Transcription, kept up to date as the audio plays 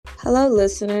Hello,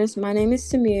 listeners. My name is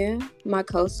Samir. My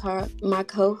co-hosts are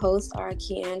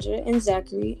Keandra and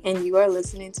Zachary, and you are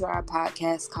listening to our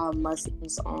podcast called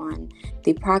Muslims on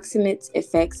the proximate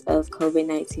effects of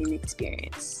COVID-19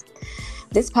 experience.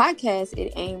 This podcast,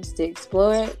 it aims to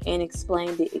explore and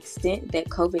explain the extent that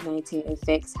COVID-19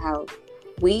 affects how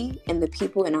we and the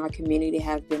people in our community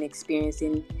have been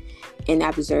experiencing and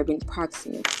observing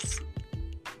proximates.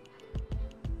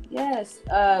 Yes.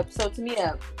 So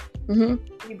Tamia,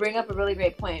 you bring up a really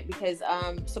great point because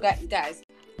guys,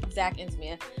 Zach and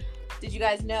Tamia, did you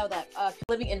guys know that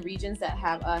living in regions that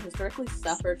have historically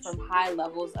suffered from high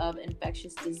levels of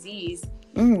infectious disease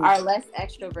are less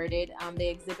extroverted? They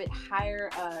exhibit higher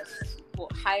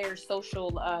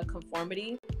social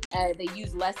conformity. They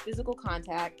use less physical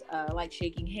contact, like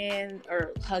shaking hands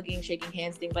or hugging, shaking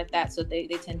hands, things like that. So they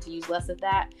tend to use less of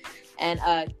that, and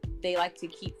they like to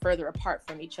keep further apart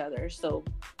from each other. So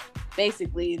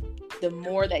basically, the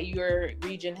more that your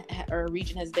region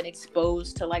has been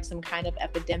exposed to like some kind of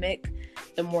epidemic,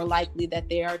 the more likely that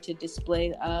they are to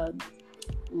display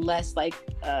less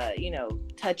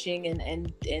touching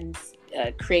and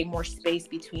create more space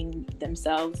between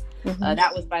themselves.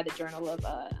 That was by the Journal of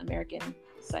American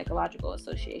Psychological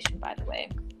Association, by the way.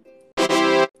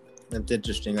 That's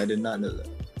interesting. I did not know that.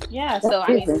 Yeah, so I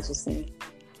mean, interesting.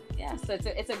 Yeah, so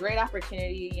it's a great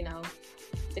opportunity,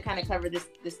 to kind of cover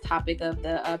this topic of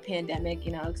the pandemic,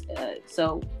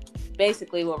 so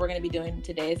basically what we're going to be doing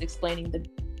today is explaining the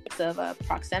of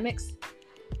proxemics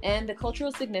and the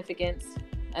cultural significance,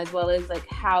 as well as like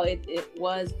how it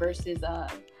was versus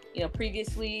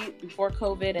previously, before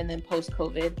COVID, and then post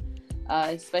COVID,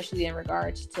 especially in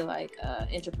regards to like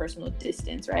interpersonal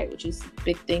distance, right, which is a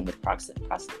big thing with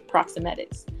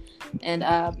proxemetics, and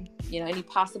any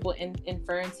possible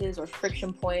inferences or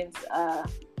friction points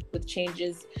with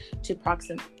changes to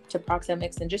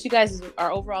proxemics, and just you guys,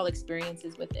 our overall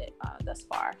experiences with it thus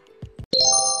far.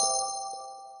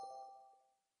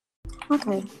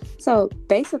 Okay, so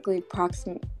basically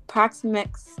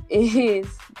proxemics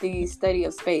is the study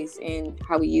of space and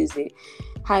how we use it,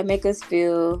 how it makes us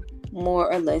feel more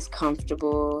or less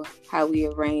comfortable, how we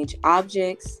arrange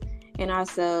objects and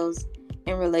ourselves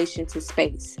in relation to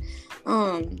space.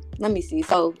 Let me see.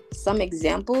 So some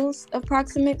examples of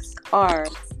proxemics are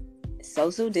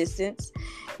social distance,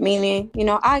 meaning,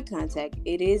 eye contact.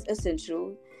 It is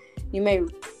essential. You may,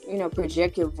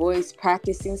 project your voice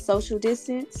practicing social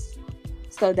distance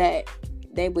so that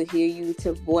they would hear you to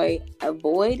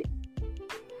avoid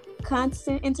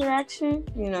constant interaction,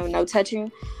 no touching.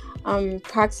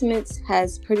 Proxemics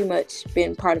has pretty much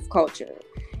been part of culture.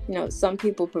 Some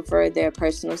people prefer their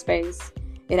personal space.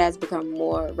 It has become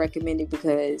more recommended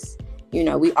because,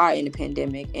 we are in a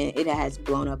pandemic and it has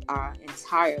blown up our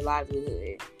entire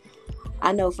livelihood.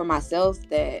 I know for myself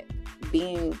that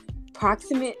being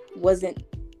proximate wasn't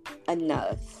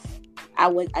enough.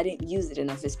 I didn't use it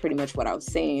enough is pretty much what I was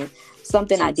saying.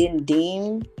 Something I didn't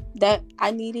deem that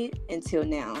I needed until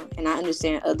now. And I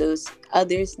understand others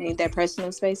need their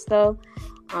personal space though.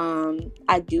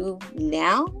 I do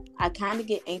now. I kind of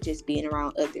get anxious being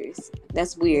around others.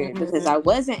 That's weird because I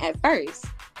wasn't at first,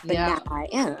 but now I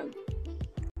am.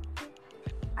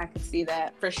 I could see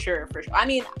that for sure. I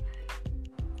mean,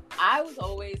 I was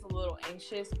always a little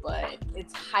anxious, but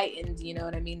it's heightened, you know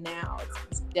what I mean? Now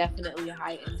it's definitely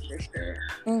heightened for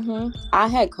sure. I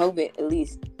had COVID at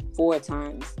least 4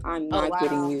 times. I'm not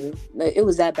kidding you. Like, it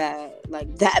was that bad.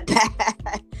 Like, that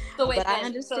bad. So wait, but I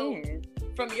understand. So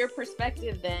from your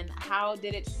perspective then, how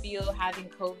did it feel having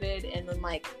COVID? And then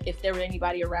like, if there were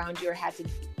anybody around you or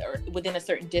within a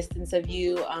certain distance of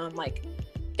you, like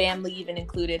family even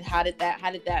included, how did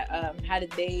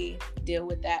they deal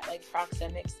with that, like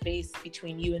proxemic space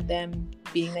between you and them,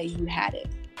 being that you had it?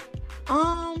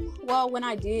 Well, when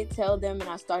I did tell them and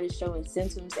I started showing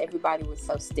symptoms, everybody was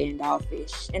so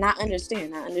standoffish. And I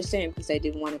understand because they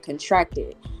didn't want to contract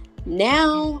it.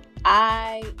 Now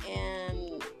I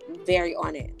am very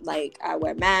on it. Like, I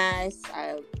wear masks,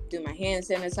 I do my hand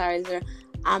sanitizer.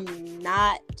 I'm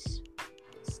not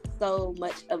so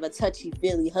much of a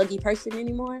touchy-feely, huggy person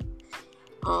anymore.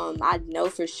 I know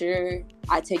for sure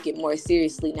I take it more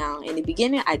seriously now. In the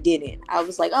beginning, I didn't. I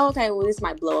was like, oh, okay, well, this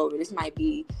might blow over. This might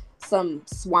be some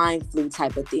swine flu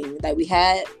type of thing that we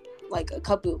had like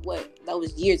that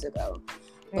was years ago.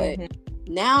 But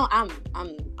now I'm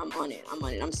on it.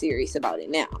 I'm serious about it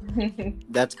now.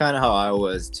 That's kind of how I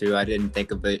was too. I didn't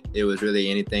think of it was really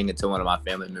anything until one of my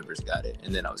family members got it,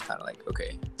 and then I was kind of like,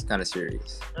 okay, it's kind of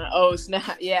serious. Oh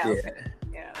snap! Yeah. Okay.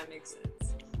 Yeah, that makes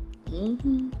sense.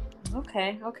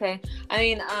 Okay. I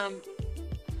mean,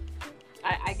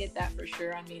 I get that for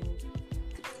sure. I mean,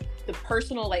 the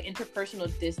personal, like interpersonal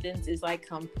distance is like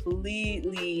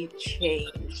completely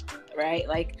changed, right?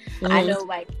 Like I know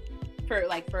like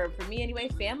for me anyway,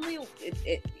 family,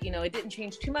 it you know, it didn't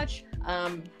change too much,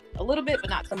 a little bit, but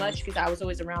not so much, because I was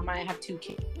always around I have 2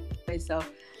 kids, so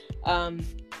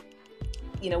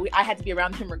you know, I had to be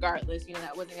around them regardless. You know,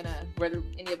 that wasn't gonna, whether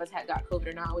any of us had got COVID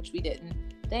or not, which we didn't,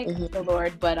 thank the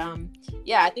Lord. But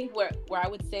yeah, I think where I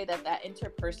would say that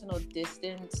interpersonal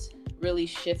distance really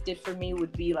shifted for me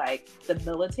would be like the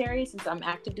military, since I'm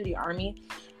active duty Army.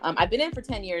 I've been in for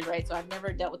 10 years, right? So I've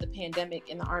never dealt with the pandemic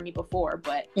in the Army before,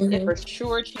 but it for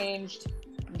sure changed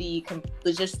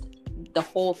just the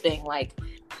whole thing. Like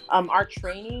our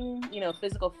training, you know,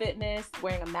 physical fitness,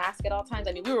 wearing a mask at all times.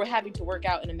 I mean, we were having to work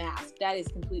out in a mask. That is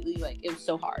completely, like, it was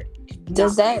so hard.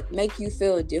 Does that make you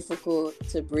feel difficult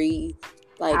to breathe?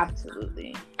 Like,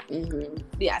 absolutely.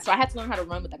 Yeah, so I had to learn how to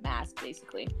run with a mask,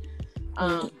 basically.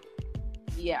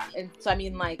 Yeah, and so I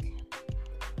mean, like,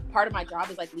 part of my job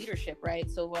is like leadership,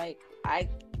 right? So like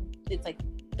it's like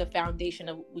the foundation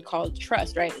of, we call it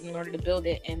trust, right? In order to build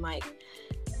it, and like,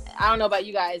 I don't know about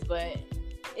you guys, but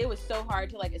it was so hard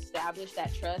to like establish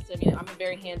that trust. I mean, I'm a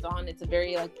very hands-on. It's a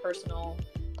very like personal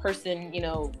person, you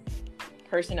know,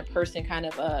 person to person kind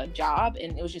of job,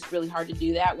 and it was just really hard to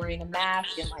do that, wearing a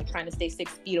mask and like trying to stay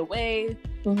 6 feet away.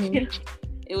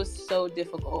 It was so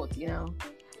difficult, you know.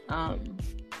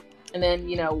 And then,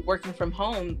 you know, working from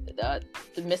home, the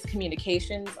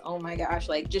miscommunications, oh my gosh,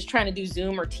 like just trying to do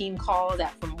Zoom or team calls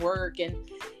from work, and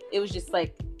it was just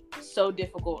like so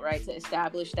difficult, right, to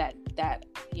establish that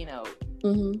you know,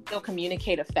 still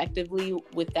communicate effectively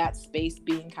with that space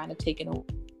being kind of taken away.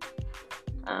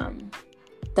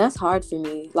 That's hard for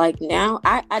me. Like now,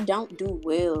 I don't do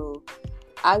well.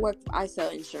 I sell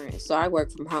insurance, so I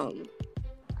work from home.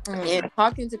 And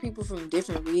talking to people from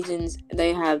different regions,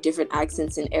 they have different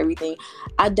accents and everything.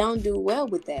 I don't do well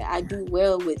with that. I do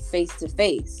well with face to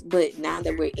face. But now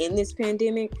that we're in this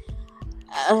pandemic,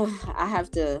 I have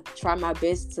to try my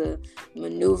best to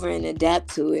maneuver and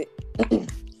adapt to it.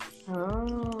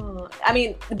 I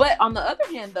mean, but on the other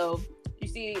hand, though, you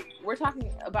see, we're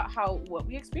talking about what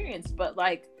we experienced, but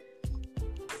like,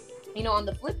 you know, on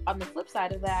the flip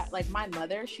side of that, like my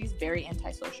mother, she's very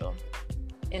antisocial.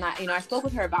 And I spoke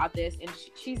with her about this, and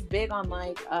she's big on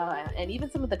like, and even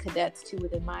some of the cadets too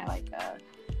within my like,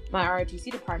 my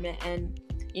ROTC department. And,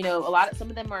 you know, some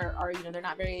of them are, you know, they're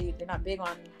not big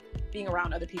on being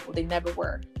around other people. They never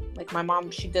were. Like my mom,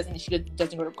 she doesn't go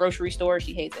to the grocery store.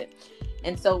 She hates it.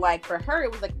 And so like for her,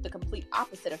 it was like the complete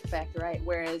opposite effect, right?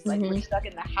 Whereas like we're stuck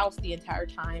in the house the entire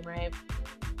time, right?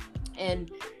 And,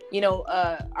 you know,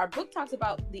 our book talks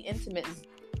about the intimate,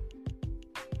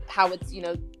 how it's, you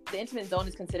know, the intimate zone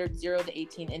is considered 0 to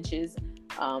 18 inches.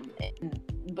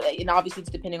 And obviously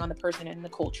it's depending on the person and the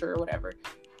culture or whatever.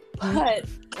 But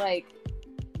like,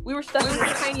 we were stuck in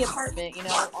this tiny apartment, you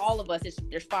know, all of us,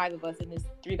 there's 5 of us in this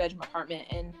 3-bedroom apartment.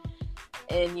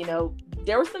 And, you know,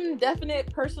 there were some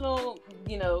definite personal,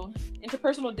 you know,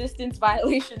 interpersonal distance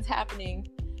violations happening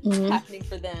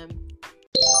for them.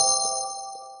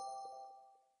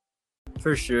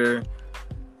 For sure.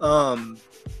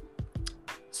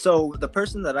 So the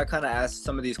person that I kind of asked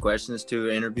some of these questions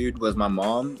to, interviewed, was my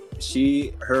mom.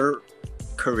 Her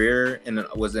career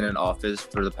was in an office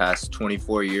for the past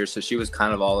 24 years, so she was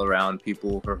kind of all around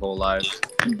people her whole life.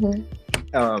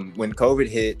 When COVID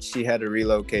hit, she had to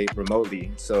relocate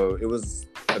remotely, so it was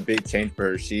a big change for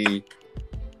her. She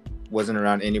wasn't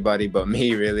around anybody but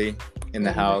me, really, in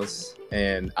the house,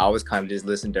 and I was kind of just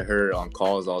listening to her on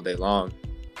calls all day long.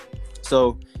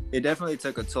 So it definitely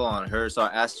took a toll on her. So I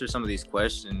asked her some of these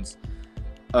questions.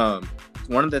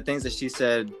 One of the things that she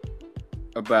said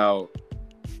about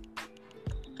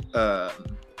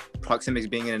proxemics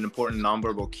being an important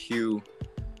nonverbal cue,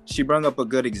 she brought up a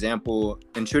good example.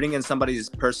 Intruding in somebody's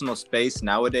personal space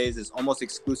nowadays is almost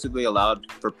exclusively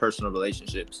allowed for personal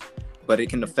relationships, but it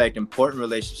can affect important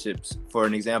relationships. For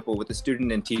an example, with a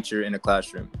student and teacher in a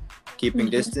classroom. Keeping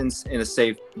distance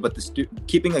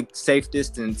keeping a safe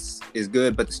distance is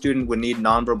good, but the student would need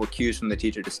nonverbal cues from the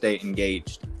teacher to stay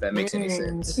engaged, if that makes any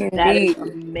sense. That is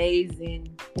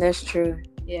amazing. That's true.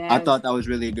 Yeah, I thought that was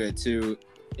really good too.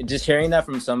 Just hearing that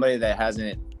from somebody that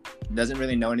doesn't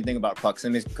really know anything about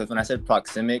proxemics, because when I said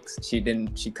proxemics,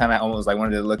 she kind of almost like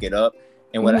wanted to look it up,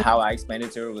 and how I explained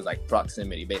it to her was like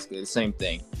proximity, basically the same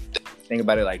thing. Think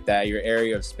about it like that, your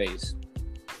area of space.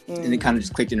 And it kind of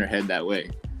just clicked in her head that way.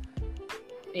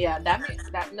 Yeah, that's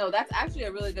actually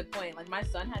a really good point. Like my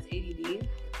son has ADD,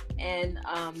 and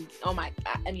I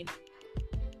mean,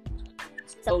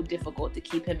 so difficult to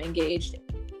keep him engaged.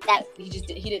 That he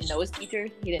didn't know his teacher,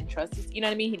 he didn't trust his, you know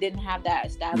what I mean? He didn't have that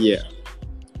established. Yeah.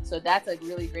 So that's a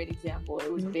really great example.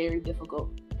 It was very difficult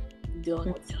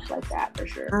dealing with stuff like that for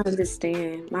sure. I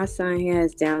understand. My son, he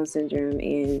has Down syndrome,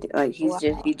 and like he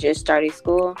just started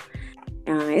school.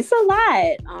 It's a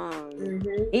lot.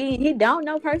 He don't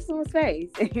know personal space.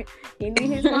 He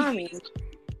need his mommy.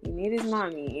 He need his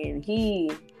mommy, and he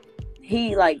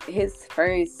like his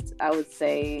first, I would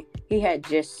say, he had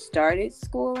just started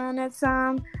school around that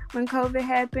time when COVID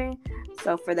happened.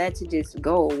 So for that to just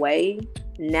go away,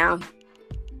 now he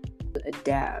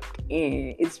adapt,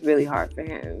 and it's really hard for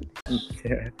him.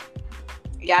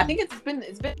 Yeah, I think it's been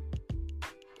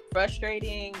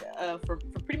frustrating for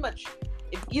pretty much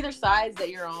either sides that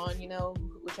you're on,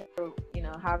 whichever,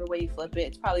 however way you flip it.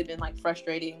 It's probably been like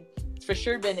frustrating. It's for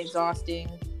sure been exhausting,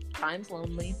 times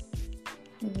lonely.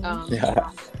 Yeah.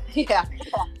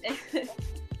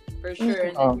 For sure.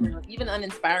 And then, even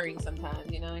uninspiring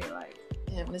sometimes, you're like,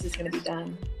 man, when is this going to be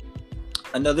done?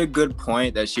 Another good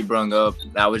point that she brought up,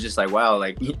 I was just like, wow,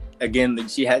 like, again,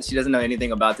 she doesn't know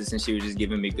anything about this, and she was just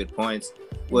giving me good points,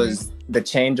 was the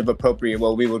change of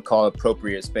what we would call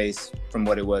appropriate space from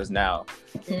what it was now.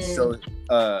 So,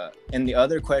 and the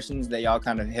other questions that y'all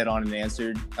kind of hit on and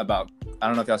answered about, I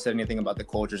don't know if y'all said anything about the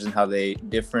cultures and how they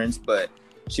difference, but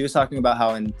she was talking about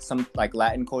how in some like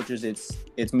Latin cultures,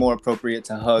 it's more appropriate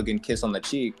to hug and kiss on the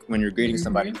cheek when you're greeting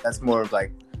somebody. That's more of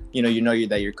like,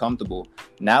 that you're comfortable.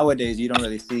 Nowadays, you don't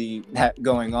really see that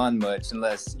going on much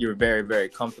unless you're very, very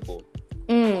comfortable.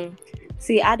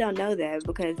 See, I don't know that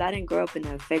because I didn't grow up in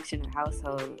an affectionate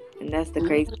household, and that's the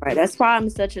crazy part. That's why I'm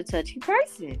such a touchy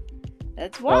person.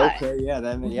 That's why. Okay, yeah,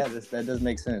 that does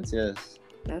make sense. Yes,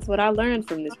 that's what I learned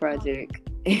from this project.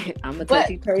 I'm a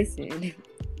touchy person.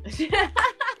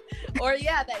 Or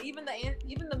that even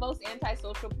the most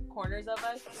antisocial corners of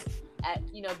us, at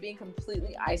being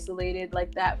completely isolated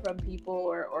like that from people,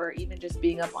 or even just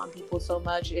being up on people so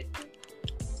much, it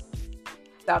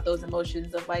without those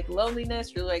emotions of like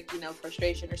loneliness or like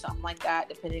frustration or something like that,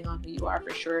 depending on who you are,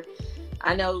 for sure.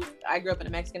 I know I grew up in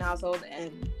a Mexican household,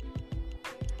 and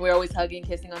we're always hugging,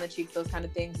 kissing on the cheeks, those kind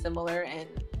of things, similar. And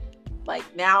like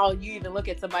now you even look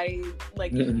at somebody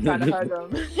like you trying to hug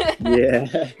them. Yeah.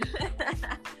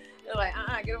 They're like,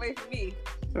 get away from me.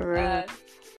 Right.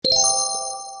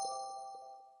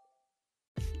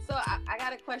 So I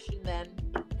got a question then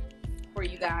for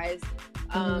you guys.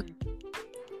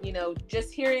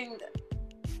 Just hearing,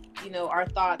 our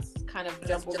thoughts kind of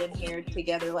jumbled in here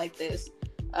together like this.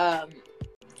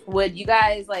 Would you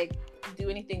guys like do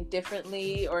anything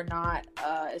differently or not,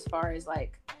 as far as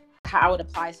like how it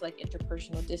applies to like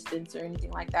interpersonal distance or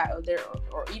anything like that,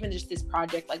 or even just this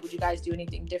project? Like, would you guys do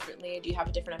anything differently? Do you have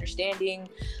a different understanding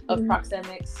of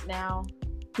proxemics now?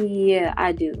 Yeah,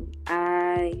 I do.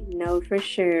 I know for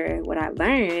sure what I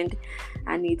learned.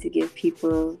 I need to give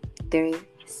people their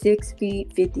 6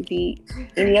 feet, 50 feet,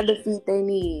 any other feet they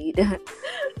need.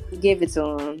 Give it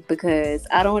to them, because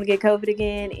I don't want to get COVID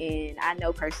again, and I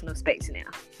know personal space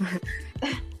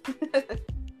now.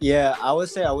 Yeah, I would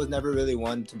say I was never really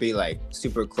one to be like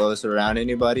super close around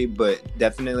anybody, but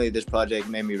definitely this project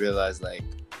made me realize like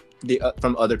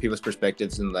from other people's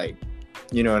perspectives, and like,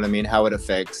 you know what I mean, how it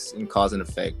affects and cause and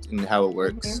effect and how it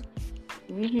works.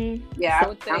 Yeah, I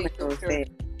would say for sure.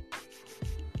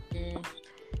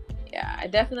 Yeah, I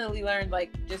definitely learned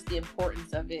like just the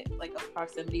importance of it, like of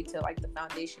proximity to like the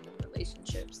foundation of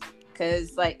relationships.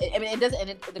 Because like, it doesn't,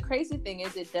 and the crazy thing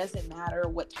is, it doesn't matter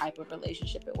what type of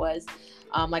relationship it was.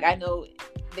 Like I know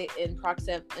in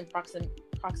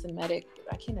proxemetic,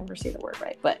 I can't ever say the word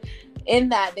right, but in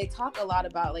that they talk a lot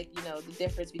about like, the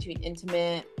difference between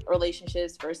intimate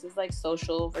relationships versus like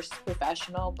social versus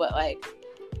professional. But like,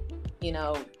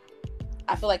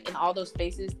 I feel like in all those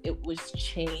spaces, it was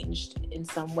changed in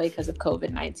some way because of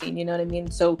COVID-19. You know what I mean?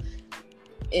 So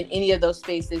in any of those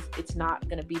spaces, it's not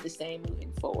going to be the same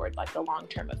moving forward, like the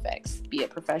long-term effects, be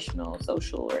it professional,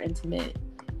 social, or intimate.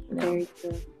 Very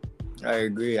true. I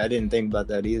agree. I didn't think about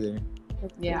that either.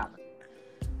 Yeah.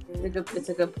 It's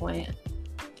a good point.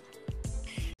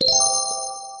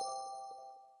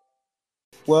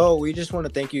 Well, we just want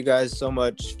to thank you guys so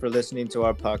much for listening to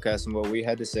our podcast and what we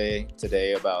had to say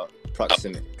today about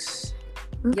proxemics.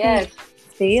 Yes.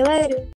 See you later.